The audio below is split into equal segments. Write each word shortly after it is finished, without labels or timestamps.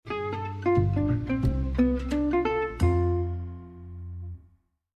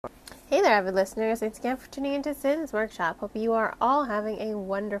there, avid listeners. Thanks again for tuning into Sin's Workshop. Hope you are all having a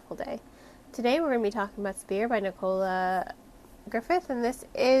wonderful day. Today we're going to be talking about Spear by Nicola Griffith, and this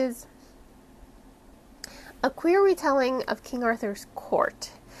is a queer retelling of King Arthur's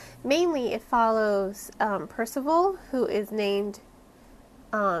court. Mainly it follows Percival, who is named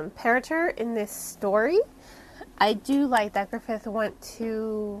Parater in this story. I do like that Griffith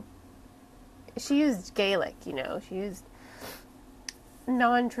she used Gaelic, she used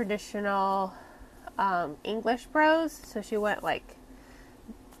non-traditional English prose, so she went like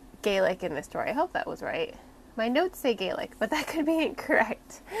Gaelic in this story. I hope that was right. My notes say Gaelic, but that could be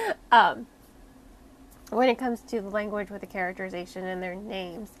incorrect. When it comes to the language with the characterization and their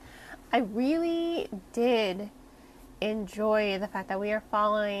names, I really did enjoy the fact that we are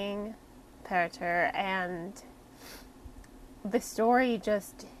following Parater, and the story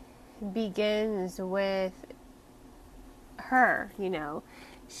just begins with her.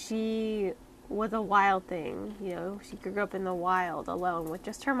 She was a wild thing. She grew up in the wild alone with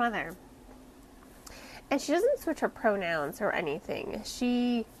just her mother, and she doesn't switch her pronouns or anything.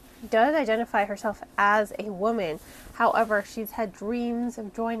 She does identify herself as a woman. However, she's had dreams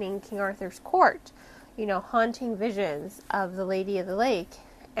of joining King Arthur's court, haunting visions of the Lady of the Lake,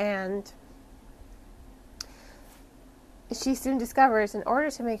 and she soon discovers in order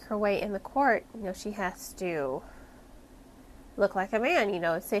to make her way in the court, she has to look like a man.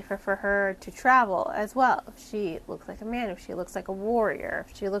 It's safer for her to travel as well if she looks like a man, if she looks like a warrior,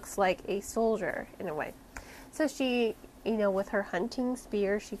 if she looks like a soldier in a way. So she, with her hunting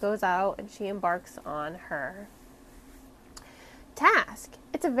spear, she goes out and she embarks on her task.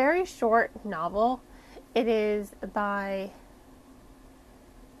 It's a very short novel. It's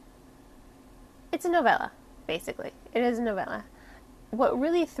a novella, basically. It is a novella. What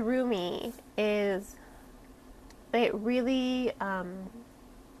really threw me is it really,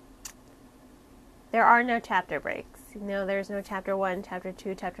 there are no chapter breaks. There's no chapter 1, chapter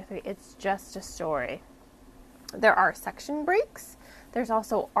 2, chapter 3. It's just a story. There are section breaks. There's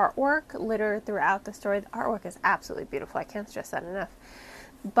also artwork littered throughout the story. The artwork is absolutely beautiful. I can't stress that enough.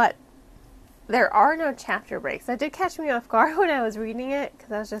 But there are no chapter breaks. That did catch me off guard when I was reading it,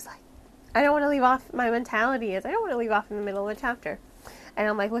 because I was just like, I don't want to leave off. My mentality is I don't want to leave off in the middle of a chapter. And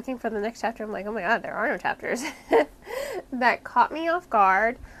I'm like looking for the next chapter. I'm like, oh my god, there are no chapters. That caught me off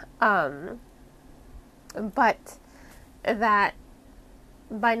guard. But that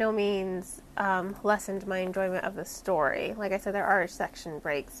by no means lessened my enjoyment of the story. Like I said, there are section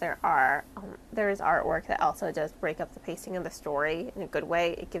breaks. There is artwork that also does break up the pacing of the story in a good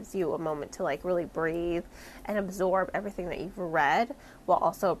way. It gives you a moment to like really breathe and absorb everything that you've read, while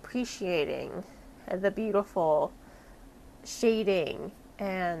also appreciating the beautiful shading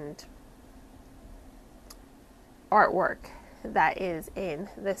and artwork that is in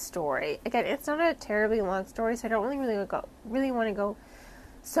this story. Again, it's not a terribly long story, so I don't really want to go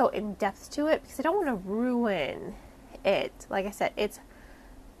so in depth to it, because I don't want to ruin it. Like I said, it's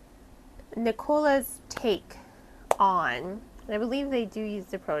Nicola's take on, and I believe they do use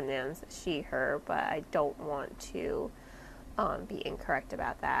the pronouns she, her, but I don't want to be incorrect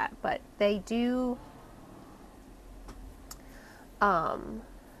about that. But they do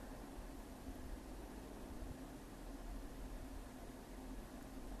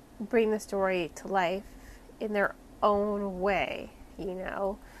bring the story to life in their own way,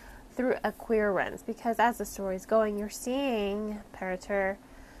 through a queer lens. Because as the story's going, you're seeing Parater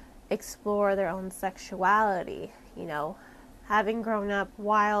explore their own sexuality, having grown up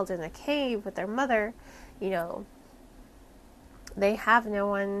wild in a cave with their mother, they have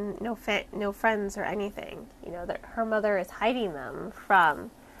no friends or anything. Her mother is hiding them from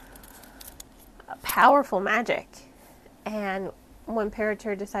powerful magic. And when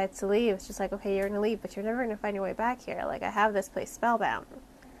Parater decides to leave, it's just like, okay, you're going to leave, but you're never going to find your way back here. Like, I have this place spellbound.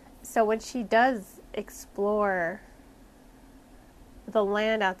 So when she does explore the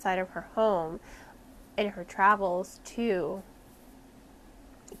land outside of her home in her travels to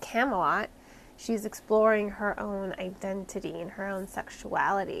Camelot, she's exploring her own identity and her own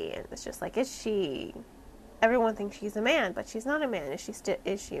sexuality. And it's just like, everyone thinks she's a man, but she's not a man.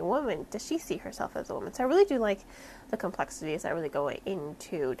 Is she a woman? Does she see herself as a woman? So I really do like the complexities that really go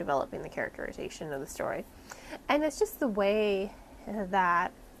into developing the characterization of the story. And it's just the way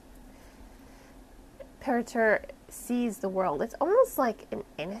that Parater sees the world. It's almost like an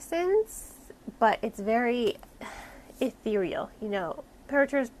innocence, but it's very ethereal.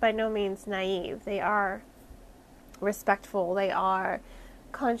 Parater is by no means naive. They are respectful. They are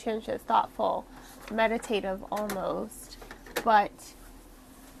conscientious, thoughtful, meditative almost, but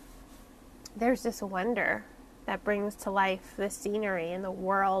there's this wonder that brings to life the scenery and the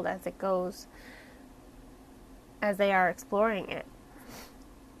world as it goes, as they are exploring it.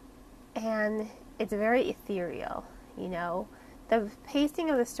 And it's very ethereal, you know. The pacing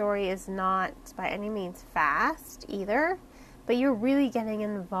of the story is not by any means fast either, but you're really getting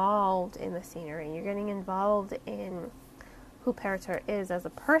involved in the scenery. You're getting involved in who Parater is as a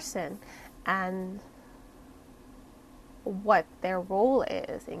person and what their role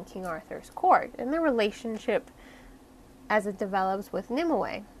is in King Arthur's court and their relationship as it develops with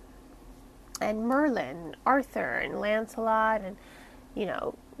Nimue and Merlin, Arthur, and Lancelot, and, you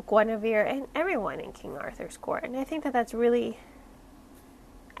know, Guinevere, and everyone in King Arthur's court. And I think that that's really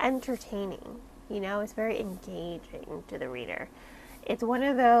entertaining. You know, it's very engaging to the reader. It's one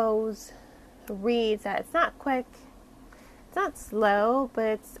of those reads that it's not quick, it's not slow, but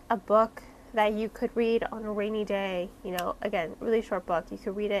it's a book that you could read on a rainy day. You know, again, really short book. You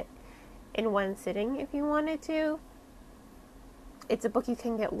could read it in one sitting if you wanted to. It's a book you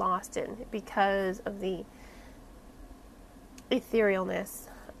can get lost in because of the etherealness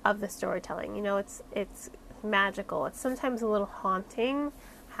of the storytelling. You know, it's magical. It's sometimes a little haunting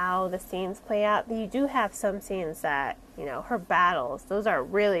how the scenes play out. You do have some scenes that, you know, her battles, those are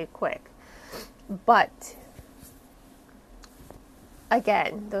really quick. But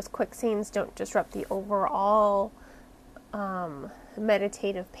again, those quick scenes don't disrupt the overall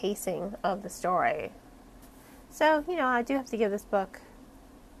meditative pacing of the story. So, you know, I do have to give this book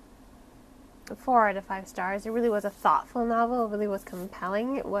 4 out of 5 stars. It really was a thoughtful novel. It really was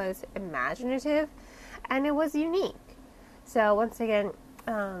compelling. It was imaginative. And it was unique. So, once again,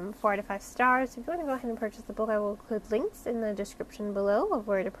 4 out of 5 stars. If you want to go ahead and purchase the book, I will include links in the description below of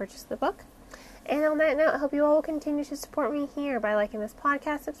where to purchase the book. And on that note, I hope you all will continue to support me here by liking this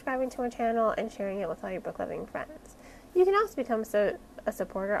podcast, subscribing to my channel, and sharing it with all your book-loving friends. You can also become a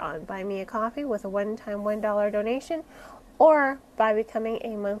supporter on Buy Me a Coffee with a one-time $1 donation, or by becoming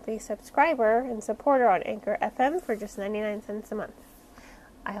a monthly subscriber and supporter on Anchor FM for just 99 cents a month.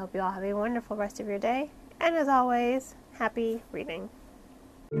 I hope you all have a wonderful rest of your day, and as always, happy reading.